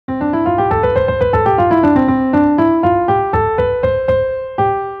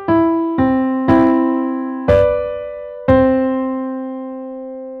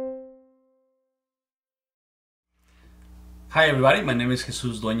Hi everybody, my name is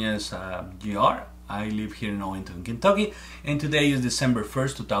Jesus Duenas Jr. I live here in Owington, Kentucky, and today is December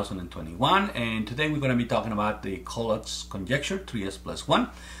 1st, 2021, and today we're going to be talking about the Collatz conjecture, 3s plus 1.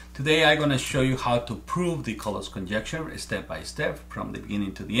 Today I'm going to show you how to prove the Collatz conjecture step by step from the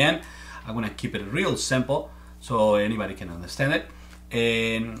beginning to the end. I'm going to keep it real simple so anybody can understand it,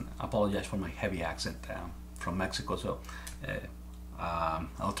 and I apologize for my heavy accent from Mexico, so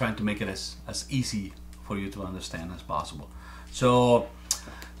I'll try to make it as easy for you to understand as possible. So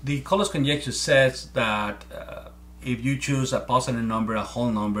the Collatz conjecture says that if you choose a positive number, a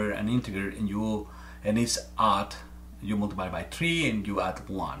whole number, an integer, and it's odd, you multiply by 3 and you add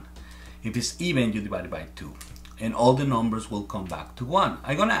 1. If it's even, you divide it by 2. And all the numbers will come back to 1.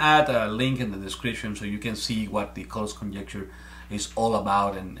 I'm going to add a link in the description so you can see what the Collatz conjecture is all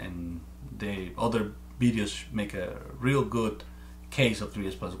about, and the other videos make a real good case of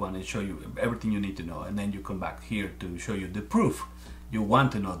 3s plus 1 and show you everything you need to know, and then you come back here to show you the proof. You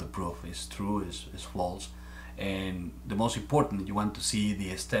want to know the proof is true, is false, and the most important, you want to see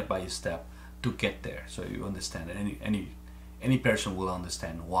the step by step to get there, so you understand that any person will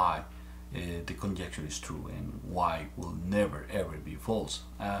understand why the conjecture is true and why it will never ever be false.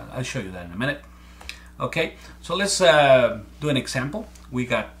 I'll show you that in a minute. Okay, so let's do an example. We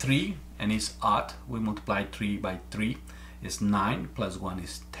got 3 and it's odd. We multiply 3 by 3 is 9, plus 1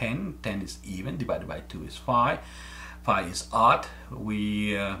 is 10, 10 is even, divided by 2 is 5, 5 is odd,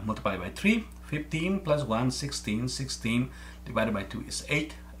 we multiply by 3, 15 plus 1, 16, 16 divided by 2 is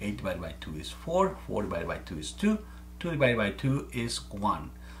 8, 8 divided by 2 is 4, 4 divided by 2 is 2, 2 divided by 2 is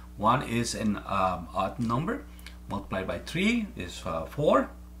 1. 1 is an odd number, multiplied by 3 is 4,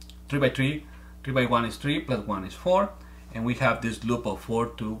 3 by 3, 3 by 1 is 3, plus 1 is 4, and we have this loop of 4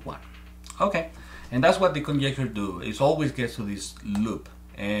 to 1. Okay. And that's what the conjecture do. It always gets to this loop.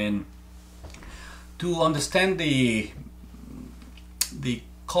 And to understand the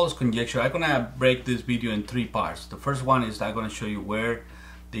Collatz conjecture, I'm gonna break this video in 3 parts. The first one is I'm gonna show you where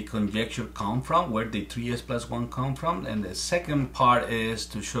the conjecture come from, where the 3s plus 1 come from, and the second part is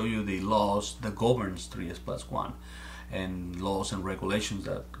to show you the laws that governs 3s plus 1, and laws and regulations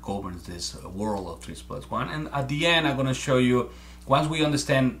that governs this world of 3s plus 1. And at the end, I'm gonna show you, once we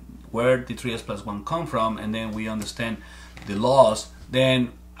understand where the 3s plus 1 come from, and then we understand the laws,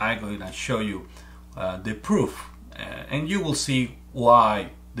 then I'm going to show you the proof, and you will see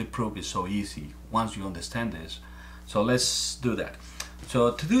why the proof is so easy once you understand this. So let's do that.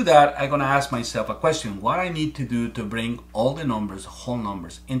 So to do that, I'm going to ask myself a question: what I need to do to bring all the numbers, whole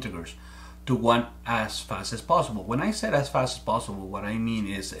numbers, integers, to 1 as fast as possible. When I said as fast as possible, what I mean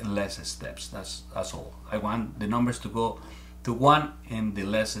is in less steps. That's all. I want the numbers to go to 1 in the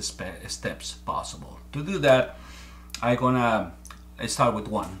less steps possible. To do that, I'm gonna start with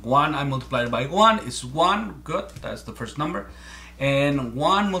 1. 1 I multiplied by 1 is 1, good, that's the first number. And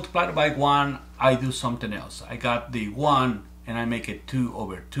 1 multiplied by 1, I do something else. I got the 1 and I make it 2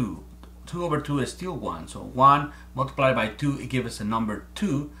 over 2. 2 over 2 is still 1, so 1 multiplied by 2, it gives us a number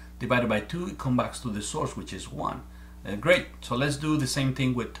 2, divided by 2, it comes back to the source, which is 1. Great, so let's do the same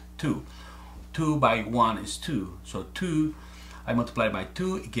thing with 2. 2 by 1 is 2, so 2 I multiply by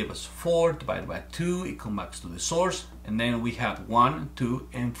 2, it gives us 4, divided by 2, it comes back to the source, and then we have 1, 2,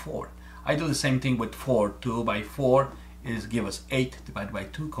 and 4. I do the same thing with 4. 2 by 4 is give us 8, divided by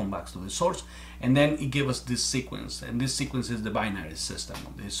 2, come back to the source, and then it gives us this sequence, and this sequence is the binary system.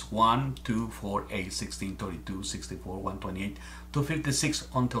 This 1, 2, 4, 8, 16, 32, 64, 128, 256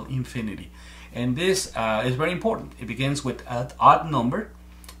 until infinity. And this is very important. It begins with an odd number,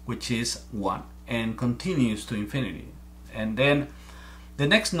 which is 1, and continues to infinity. And then the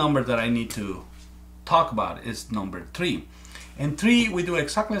next number that I need to talk about is number 3. And 3, we do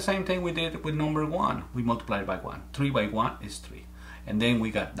exactly the same thing we did with number 1. We multiply by 1. 3 by 1 is 3. And then we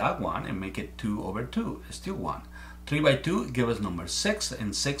got that 1 and make it 2 over 2. It's still 1. 3 by 2 give us number 6,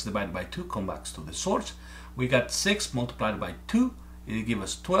 and 6 divided by 2 comes back to the source. We got 6 multiplied by 2. It gives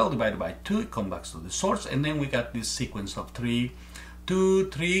us 12 divided by 2. It comes back to the source. And then we got this sequence of 3,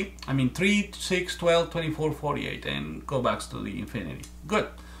 3, 6, 12, 24, 48, and go back to the infinity. Good.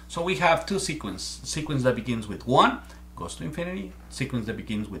 So we have two sequences. Sequence that begins with 1 goes to infinity. Sequence that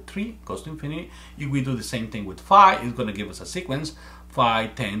begins with 3 goes to infinity. If we do the same thing with 5, it's going to give us a sequence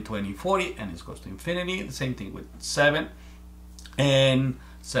 5, 10, 20, 40, and it goes to infinity. The same thing with 7, and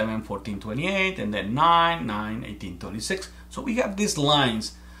 7, 14, 28, and then 9, 9, 18, 36. So we have these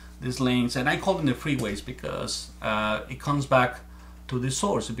lanes, and I call them the freeways because it comes back to the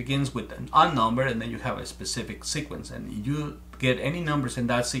source. It begins with an odd number, and then you have a specific sequence, and you get any numbers in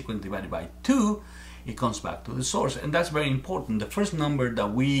that sequence divided by 2, it comes back to the source. And that's very important. The first number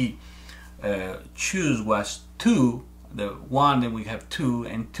that we choose was 2 the 1, then we have 2,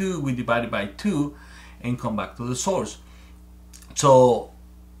 and 2 we divide it by 2 and come back to the source. So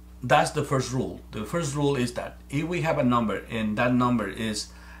that's the first rule. The first rule is that if we have a number and that number is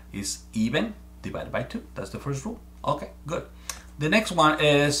even, divided by 2. That's the first rule. Okay, good. The next one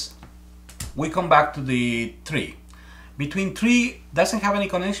is we come back to the 3. Between 3 doesn't have any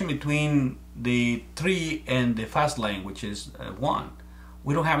connection between the 3 and the fast lane, which is 1.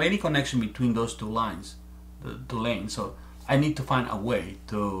 We don't have any connection between those two lines, the two lanes. So I need to find a way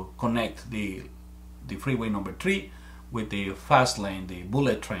to connect the freeway number 3 with the fast lane, the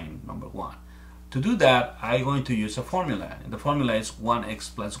bullet train number 1. To do that, I'm going to use a formula, and the formula is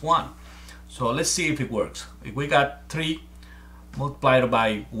 1x plus 1. So let's see if it works. If we got 3 multiplied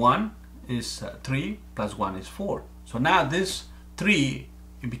by 1 is 3 plus 1 is 4. So now this 3,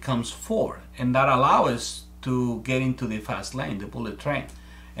 it becomes 4, and that allows us to get into the fast lane, the bullet train.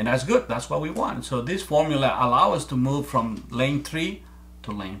 And that's good, that's what we want. So this formula allows us to move from lane 3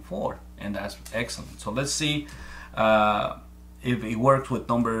 to lane 4, and that's excellent. So let's see if it works with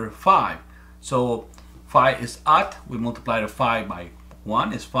number 5. So 5 is odd, we multiply the 5 by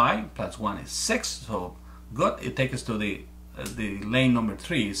 1 is 5, plus 1 is 6, so good. It takes us to the lane number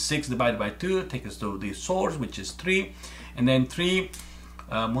 3. 6 divided by 2 takes us to the source, which is 3, and then 3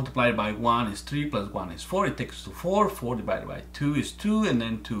 multiplied by 1 is 3, plus 1 is 4, it takes us to 4, 4 divided by 2 is 2, and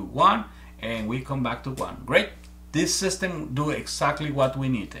then to 1, and we come back to 1. Great. This system do exactly what we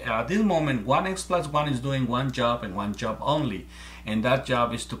need. At this moment, 1x plus 1 is doing one job and one job only, and that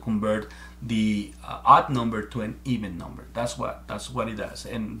job is to convert the odd number to an even number. That's what it does.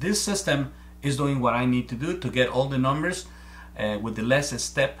 And this system is doing what I need to do to get all the numbers with the less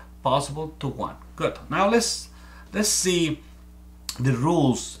step possible to 1. Good. Now let's see the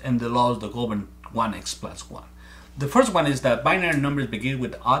rules and the laws that govern 1x plus 1. The first one is that binary numbers begin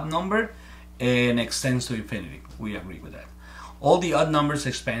with odd number and extends to infinity. We agree with that. All the odd numbers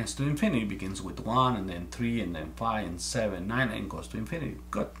expands to infinity, begins with 1 and then 3 and then 5 and 7, 9 and goes to infinity.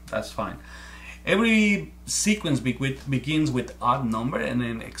 Good, that's fine. Every sequence begins with odd number and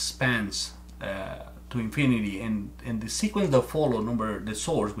then expands to infinity, and the sequence that follow the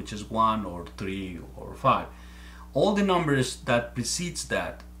source, which is 1 or 3 or 5. All the numbers that precedes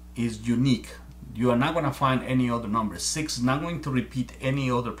that is unique. You are not going to find any other number. 6 is not going to repeat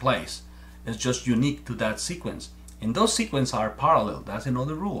any other place. It's just unique to that sequence. And those sequences are parallel. That's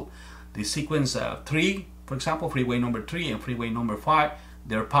another rule. The sequence 3, for example, freeway number 3 and freeway number 5,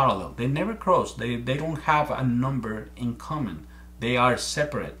 they're parallel. They never cross. They don't have a number in common. They are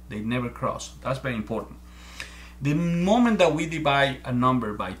separate. They never cross. That's very important. The moment that we divide a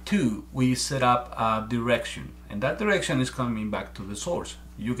number by 2, we set up a direction. And that direction is coming back to the source.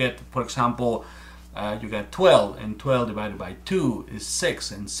 You get, for example, you get 12, and 12 divided by 2 is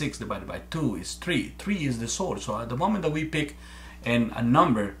 6, and 6 divided by 2 is 3. 3 is the source. So at the moment that we pick a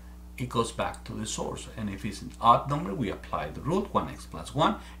number, it goes back to the source. And if it's an odd number, we apply the rule 1x plus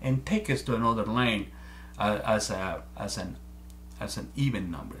 1 and take us to another lane as an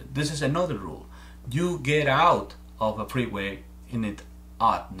even number. This is another rule. You get out of a freeway in an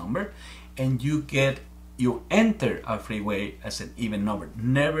odd number, and you enter a freeway as an even number,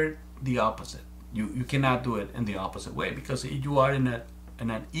 never the opposite. You cannot do it in the opposite way, because if you are in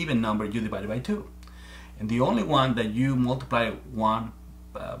an even number, you divide it by 2. And the only one that you multiply 1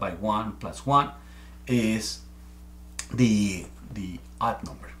 by 1 plus 1 is the odd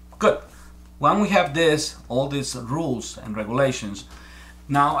number. Good. When we have all these rules and regulations,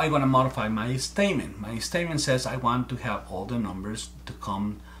 now I'm going to modify my statement. My statement says I want to have all the numbers to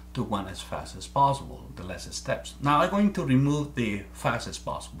come to 1 as fast as possible, the less steps. Now I'm going to remove the fastest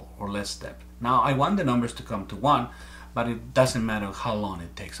possible or less step. Now I want the numbers to come to 1, but it doesn't matter how long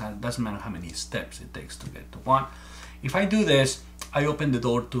it takes. It doesn't matter how many steps it takes to get to 1. If I do this, I open the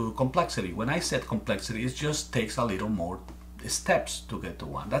door to complexity. When I set complexity, it just takes a little more steps to get to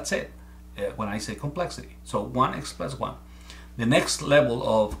 1. That's it. When I say complexity. So 1x plus 1. The next level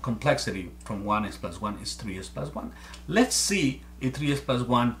of complexity from 1x plus 1 is 3x plus 1. Let's see if 3x plus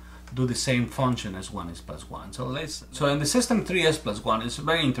 1 do the same function as 1x plus 1. So in the system 3x plus 1 is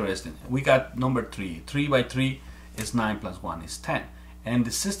very interesting. We got number 3. 3 by 3 is 9 plus 1 is 10. And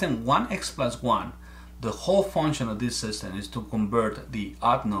the system 1x plus 1, the whole function of this system is to convert the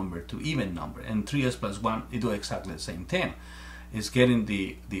odd number to even number. And 3x plus 1, it do exactly the same thing. Is getting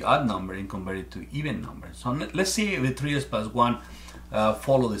the odd number and convert it to even number. So let's see if the 3x plus 1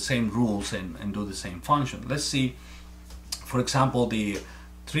 follow the same rules and do the same function. Let's see, for example, the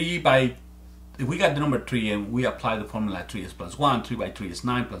 3 by, if we got the number 3 and we apply the formula 3x plus 1, 3 by 3 is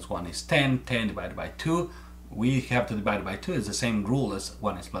 9 plus 1 is 10, 10 divided by 2, we have to divide it by 2, it's the same rule as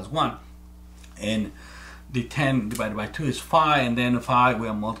 1x plus 1. And the 10 divided by 2 is 5, and then 5 we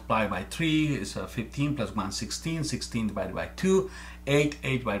multiply by 3 is 15 plus 1, 16, 16 divided by 2, 8,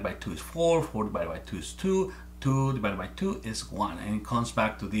 8 divided by 2 is 4, 4 divided by 2 is 2, 2 divided by 2 is 1, and it comes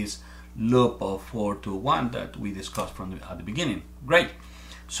back to this loop of 4 to 1 that we discussed at the beginning. Great.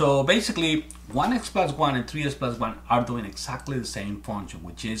 So basically 1x plus 1 and 3x plus 1 are doing exactly the same function,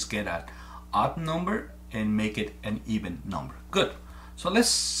 which is get an odd number and make it an even number. Good. So let's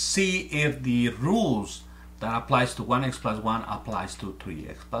see if the rules that applies to 1x plus 1 applies to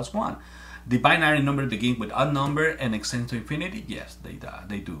 3x plus 1. The binary number begins with odd number and extends to infinity. Yes, they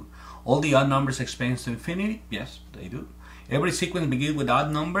do. All the odd numbers expand to infinity. Yes, they do. Every sequence begins with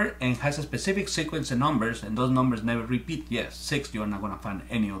odd number and has a specific sequence of numbers, and those numbers never repeat. Yes, 6 you are not going to find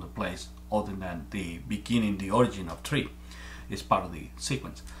any other place other than the beginning, the origin of 3 is part of the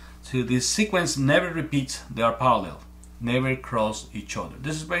sequence. So this sequence never repeats. They are parallel, never cross each other.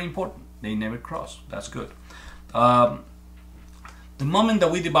 This is very important. They never cross. That's good. The moment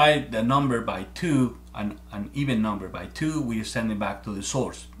that we divide the number by 2, an even number by 2, we send it back to the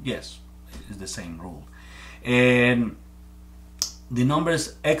source. Yes, it's the same rule. And the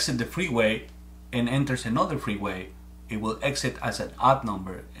numbers exit the freeway and enters another freeway, it will exit as an odd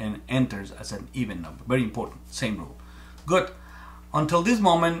number and enters as an even number. Very important, same rule. Good. Until this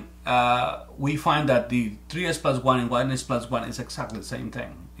moment, we find that the 3x plus 1 and 1x plus 1 is exactly the same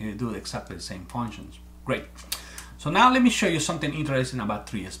thing. They do exactly the same functions. Great. So now let me show you something interesting about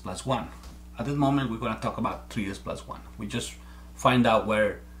 3x plus 1. At this moment, we're going to talk about 3x plus 1. We just find out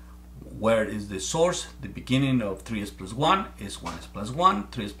where is the source. The beginning of 3x plus 1 is 1x plus 1.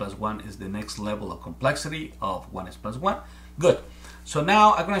 3x plus 1 is the next level of complexity of 1x plus 1. Good. So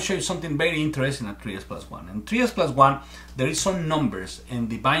now I'm going to show you something very interesting at 3x plus 1. In 3x plus 1, there is some numbers in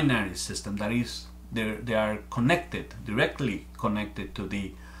the binary system that is they are connected, directly connected to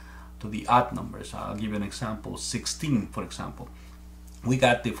the odd numbers. I'll give you an example. 16, for example. We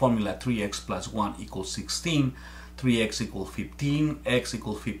got the formula 3x plus 1 equals 16. 3x equals 15, x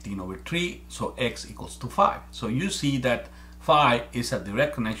equals 15 over 3, so x equals to 5. So you see that 5 is a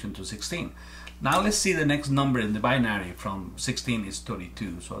direct connection to 16. Now let's see the next number in the binary from 16 is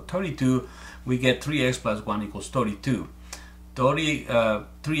 32. So 32, we get 3x plus 1 equals 32.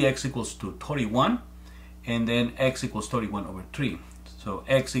 3x equals to 31, and then x equals 31 over 3. So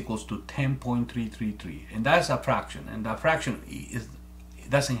x equals to 10.333, and that's a fraction, and that fraction it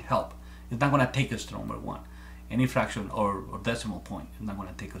doesn't help. It's not going to take us to number 1. Any fraction or decimal point is not going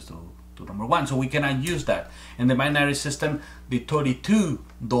to take us to number 1. So we cannot use that. In the binary system, the 32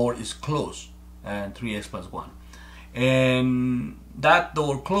 door is closed, and 3x plus 1. And that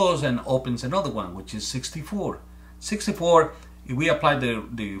door closes and opens another one, which is 64. 64, if we apply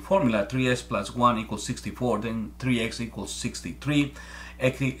the formula 3x plus 1 equals 64, then 3x equals 63,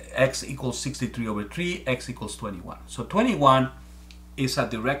 x equals 63 over 3, x equals 21. So 21 is a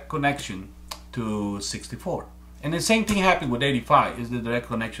direct connection to 64. And the same thing happened with 85, is the direct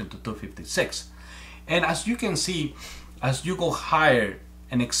connection to 256. And as you can see, as you go higher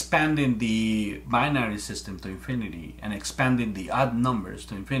and expanding the binary system to infinity and expanding the odd numbers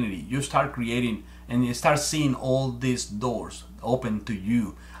to infinity, you start creating and you start seeing all these doors open to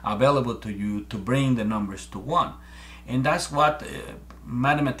you, available to you to bring the numbers to 1. And that's what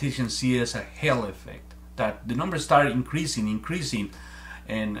mathematicians see as a Hell effect, that the numbers start increasing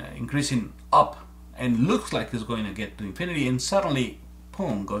and increasing up, and looks like it's going to get to infinity, and suddenly,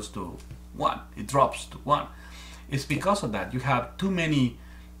 boom, goes to 1. It drops to 1. It's because of that. You have too many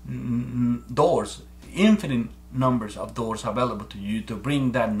doors, infinite numbers of doors available to you to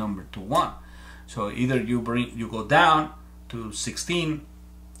bring that number to 1. So either you go down to 16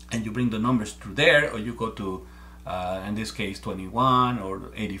 and you bring the numbers through there, or you go to in this case 21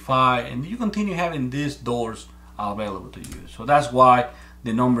 or 85, and you continue having these doors available to you. So that's why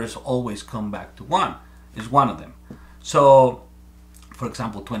the numbers always come back to 1. Is one of them. So for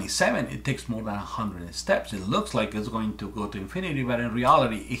example 27, it takes more than 100 steps. It looks like it's going to go to infinity, but in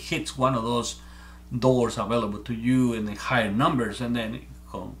reality it hits one of those doors available to you in the higher numbers, and then it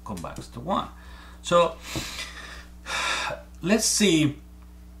comes back to 1. So let's see.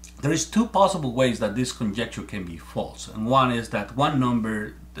 There is 2 possible ways that this conjecture can be false, and one is that one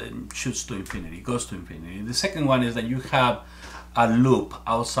number then shoots to infinity, goes to infinity. The second one is that you have a loop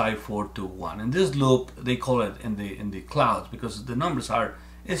outside 4 to 1, and this loop they call it in the clouds because the numbers are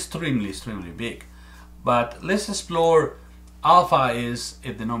extremely big. But let's explore. Alpha is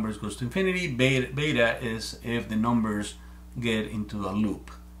if the numbers goes to infinity. Beta is if the numbers get into a loop,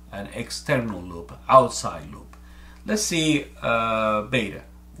 an external loop, outside loop. Let's see beta.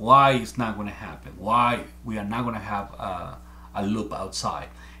 Why it's not going to happen? Why we are not going to have a loop outside?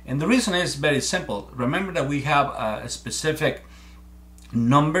 And the reason is very simple. Remember that we have a specific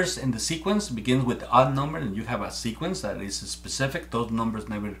numbers in the sequence, begins with the odd number, and you have a sequence that is specific. Those numbers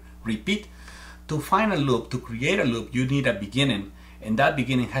never repeat. To find a loop, to create a loop, you need a beginning, and that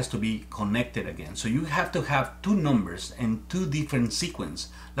beginning has to be connected again. So you have to have two numbers and two different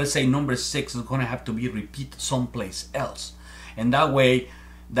sequences. Let's say number 6 is going to have to be repeated someplace else, and that way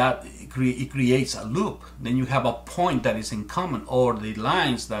that it creates a loop. Then you have a point that is in common, or the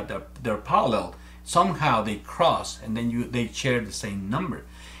lines that they're parallel, somehow they cross, and then they share the same number.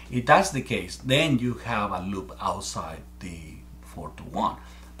 If that's the case, then you have a loop outside the 4 to 1.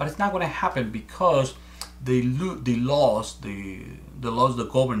 But it's not going to happen because the laws that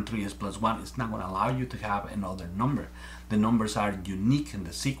govern 3s plus 1 is not going to allow you to have another number. The numbers are unique in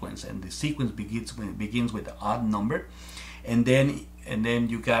the sequence, and the sequence begins with the odd number, and then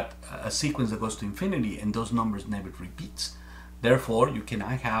you got a sequence that goes to infinity, and those numbers never repeats. Therefore, you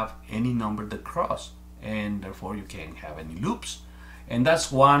cannot have any number that cross, and therefore you can't have any loops. And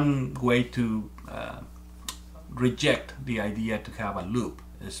that's one way to reject the idea to have a loop,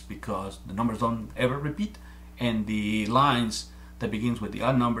 is because the numbers don't ever repeat, and the lines that begins with the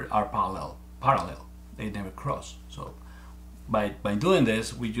odd number are parallel. They never cross. So by doing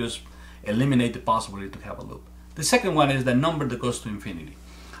this, we just eliminate the possibility to have a loop. The second one is the number that goes to infinity.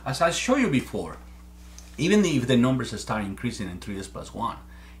 As I showed you before, even if the numbers start increasing in 3s plus 1,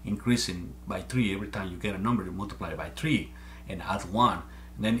 increasing by 3 every time you get a number, you multiply it by 3 and add 1,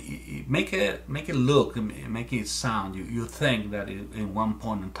 then make it look, make it sound, you think that in one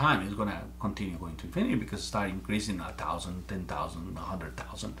point in time it's going to continue going to infinity because it starts increasing 1,000, 10,000,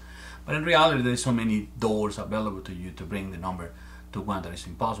 100,000. But in reality, there's so many doors available to you to bring the number to 1 that is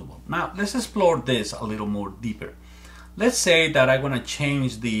impossible. Now let's explore this a little more deeper. Let's say that I'm going to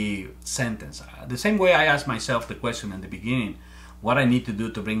change the sentence. The same way I asked myself the question in the beginning, what I need to do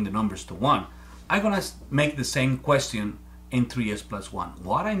to bring the numbers to 1, I'm going to make the same question in 3s plus 1.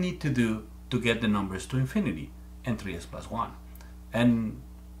 What I need to do to get the numbers to infinity in 3s plus 1. And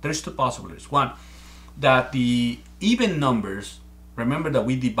there's two possibilities. One, that the even numbers, remember that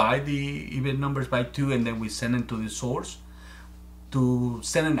we divide the even numbers by 2 and then we send them to the source. To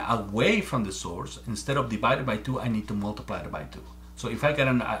send it away from the source, instead of divided by 2, I need to multiply it by 2. So if I get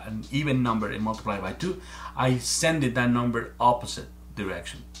an even number and multiply it by 2, I send it that number opposite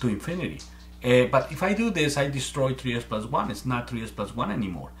direction to infinity. But if I do this, I destroy 3s plus 1. It's not 3s plus 1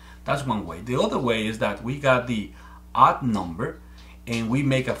 anymore. That's one way. The other way is that we got the odd number and we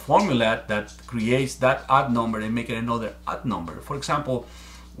make a formula that creates that odd number and make it another odd number. For example,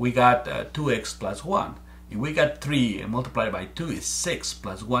 we got 2x plus 1. If we got 3 and multiplied by 2 is 6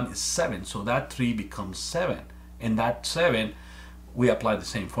 plus 1 is 7. So that 3 becomes 7. And that 7, we apply the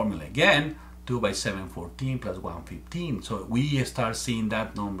same formula again. 2 by 7, 14 plus 1, 15. So we start seeing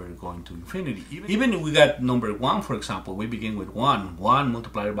that number going to infinity. Even if we got number 1, for example, we begin with 1. 1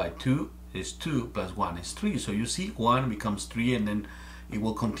 multiplied by 2 is 2 plus 1 is 3. So you see 1 becomes 3 and then it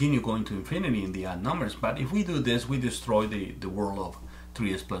will continue going to infinity in the odd numbers. But if we do this, we destroy the world of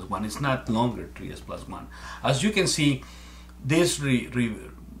 3s plus 1. It's not longer 3s plus 1. As you can see, this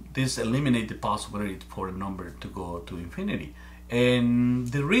eliminates the possibility for a number to go to infinity. And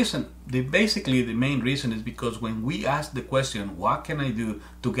the reason, basically the main reason is because when we ask the question, what can I do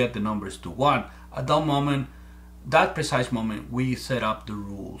to get the numbers to 1? At that moment, that precise moment, we set up the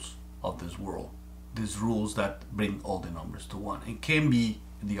rules of this world. These rules that bring all the numbers to 1. It can be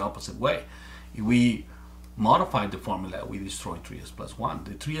the opposite way. If we modify the formula, we destroy 3s plus 1.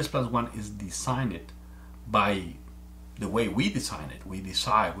 The 3s plus 1 is designed by the way we design it. We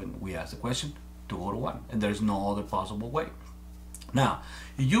decide when we ask the question to go to 1, and there's no other possible way. Now,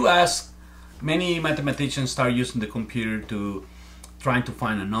 if you ask, many mathematicians start using the computer to trying to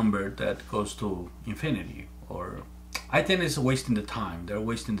find a number that goes to infinity, or I think it's wasting the time. They're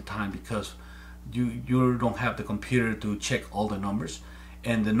wasting the time because you don't have the computer to check all the numbers,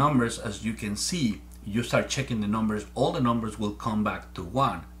 and the numbers, as you can see, you start checking the numbers, all the numbers will come back to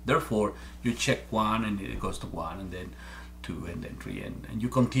 1. Therefore, you check 1 and it goes to 1, and then 2, and then 3, and you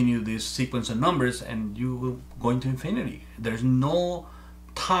continue this sequence of numbers and you will go into infinity. There's no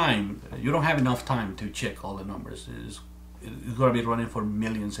time, you don't have enough time to check all the numbers. It's going to be running for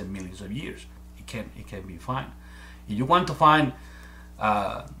millions and millions of years. It can be fine. If you want to find,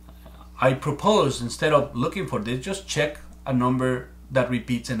 I propose, instead of looking for this, just check a number that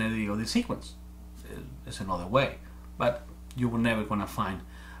repeats in any of the sequence. It's another way, but you will never gonna find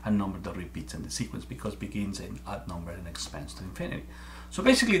a number that repeats in the sequence because it begins in odd number and expands to infinity. So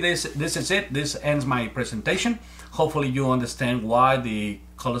basically this is it. This ends my presentation. Hopefully you understand why the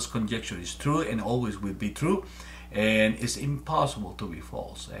Collatz conjecture is true and always will be true, and it's impossible to be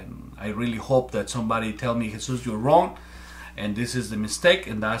false. And I really hope that somebody tell me, Jesus, you're wrong, and this is the mistake,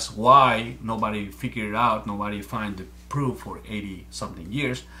 and that's why nobody figured it out, nobody find the proof for 80 something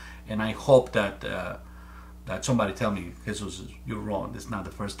years. And I hope that that somebody tell me, Jesus, you're wrong. It's not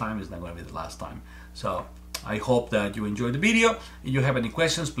the first time, it's not going to be the last time. So I hope that you enjoyed the video. If you have any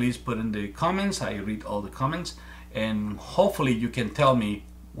questions, please put in the comments. I read all the comments, and hopefully you can tell me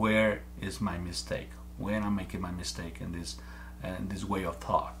where is my mistake, when I'm making my mistake in this way of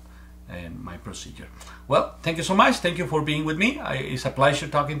thought and my procedure. Well, thank you so much. Thank you for being with me. It's a pleasure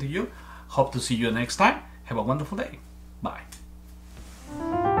talking to you. Hope to see you next time. Have a wonderful day. Bye.